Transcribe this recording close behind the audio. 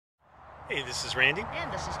Hey, this is Randy. And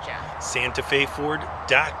this is Jen.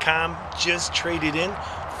 SantaFeFord.com just traded in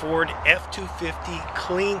Ford F-250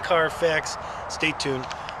 clean Carfax. Stay tuned.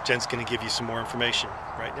 Jen's going to give you some more information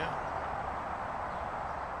right now.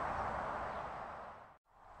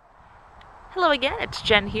 Hello again, it's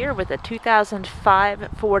Jen here with a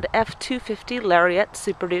 2005 Ford F250 Lariat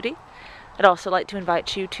Super Duty. I'd also like to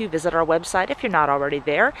invite you to visit our website if you're not already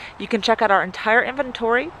there. You can check out our entire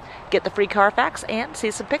inventory, get the free Carfax, and see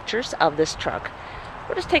some pictures of this truck.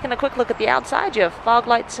 We're just taking a quick look at the outside. You have fog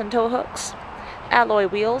lights and tow hooks, alloy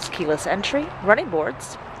wheels, keyless entry, running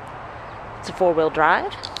boards. It's a four-wheel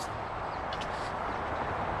drive,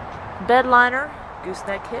 bed liner,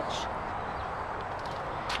 gooseneck hitch,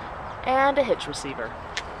 and a hitch receiver.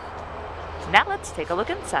 Now let's take a look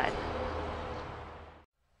inside.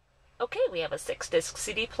 Okay, we have a 6-disc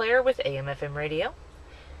CD player with AM/FM radio,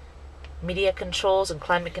 media controls and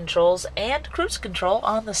climate controls, and cruise control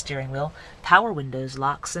on the steering wheel, power windows,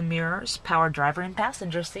 locks and mirrors, power driver and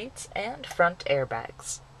passenger seats, and front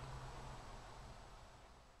airbags.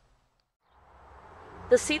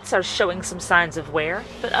 The seats are showing some signs of wear,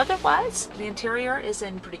 but otherwise the interior is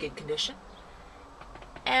in pretty good condition.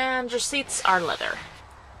 And your seats are leather.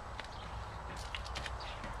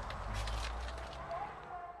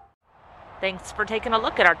 Thanks for taking a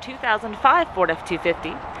look at our 2005 Ford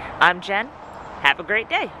F-250. I'm Jen. Have a great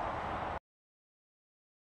day.